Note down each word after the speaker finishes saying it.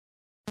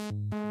Be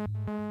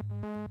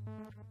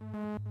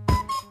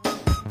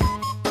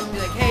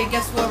like, hey,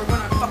 guess what? We're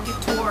going on a fucking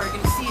tour. You're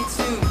gonna see it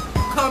soon.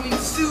 Coming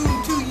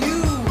soon to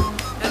you.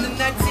 And then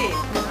that's it.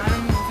 I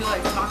don't even feel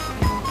like talking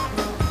anymore.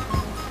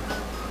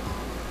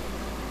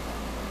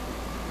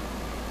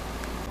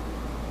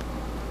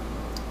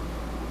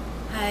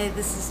 Hi,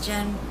 this is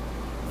Jen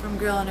from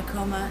Girl in a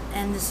Coma,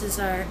 and this is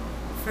our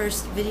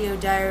first video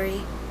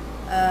diary.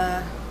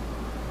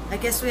 I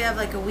guess we have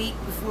like a week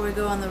before we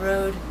go on the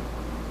road,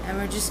 and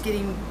we're just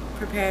getting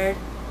prepared.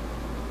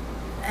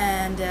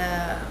 And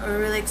we're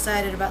really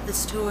excited about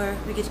this tour.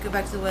 We get to go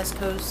back to the West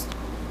Coast.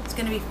 It's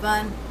going to be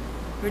fun.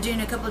 We're doing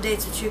a couple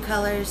dates with True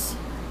Colors,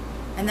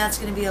 and that's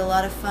going to be a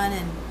lot of fun,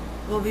 and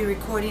we'll be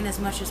recording as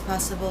much as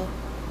possible.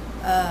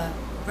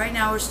 Right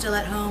now we're still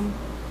at home,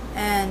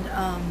 and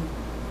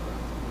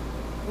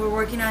we're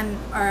working on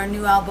our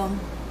new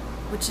album,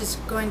 which is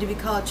going to be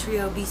called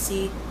Trio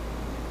BC,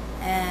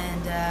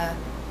 and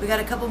we got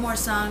a couple more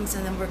songs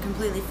and then we're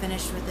completely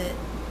finished with it.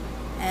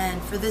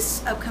 And for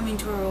this upcoming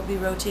tour we'll be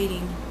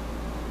rotating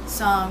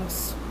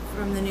songs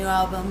from the new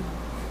album,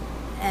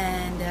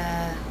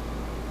 and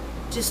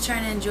just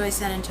trying to enjoy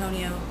San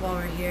Antonio while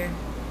we're here.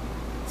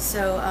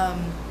 So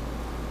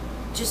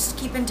just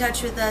keep in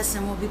touch with us,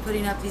 and we'll be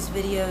putting up these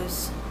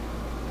videos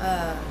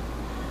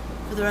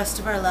for the rest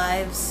of our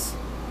lives.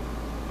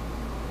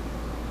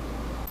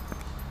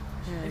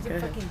 There's a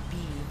fucking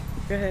bee.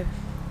 Go ahead.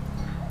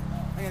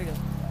 I gotta go.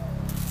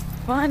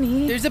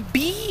 Funny. There's a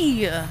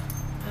bee!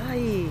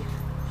 Hi.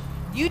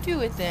 You do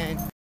it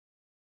then.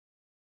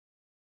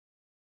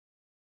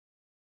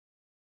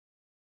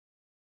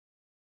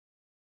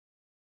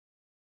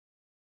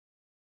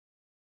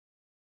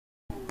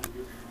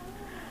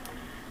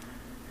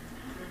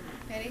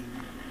 Ready?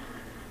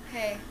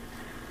 Hey,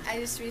 I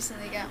just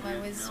recently got my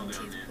wisdom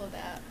teeth pulled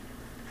out.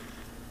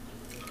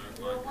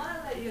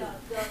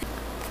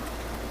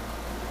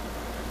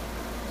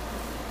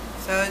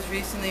 So I was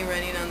recently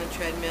running on the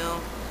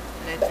treadmill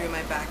and I threw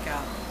my back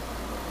out.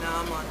 Now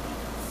I'm on these.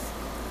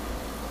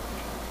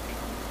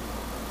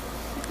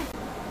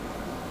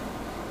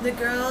 The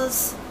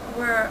girls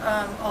were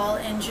all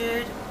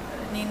injured.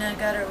 Nina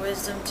got her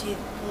wisdom teeth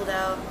pulled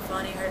out,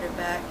 Fonnie hurt her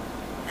back,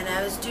 and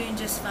I was doing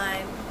just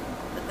fine.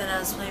 But then I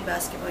was playing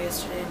basketball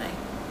yesterday and I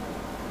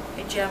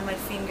jammed my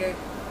finger.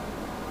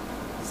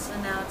 So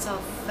now it's all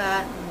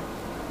fat and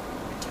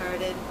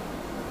retarded.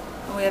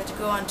 And we have to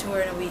go on tour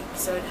in a week,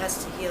 so it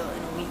has to heal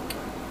in a week.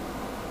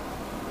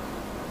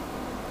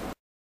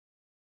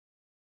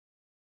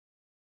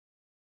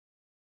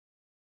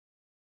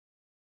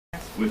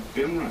 With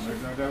thin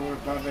runners. I never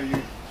thought that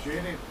you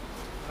cheated.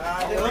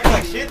 They look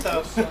like shit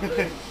though.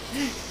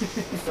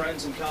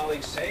 Friends and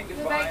colleagues, say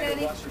goodbye Daddy.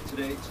 to watcher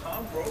today,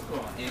 Tom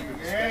Brokaw, anchored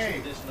the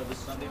Hey. special edition of the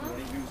Sunday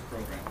morning news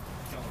program.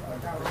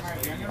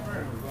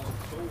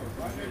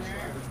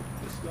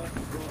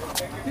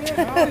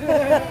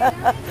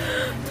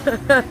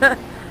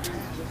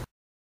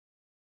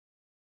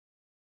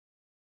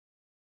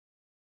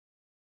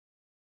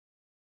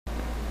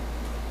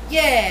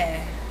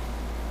 Yeah!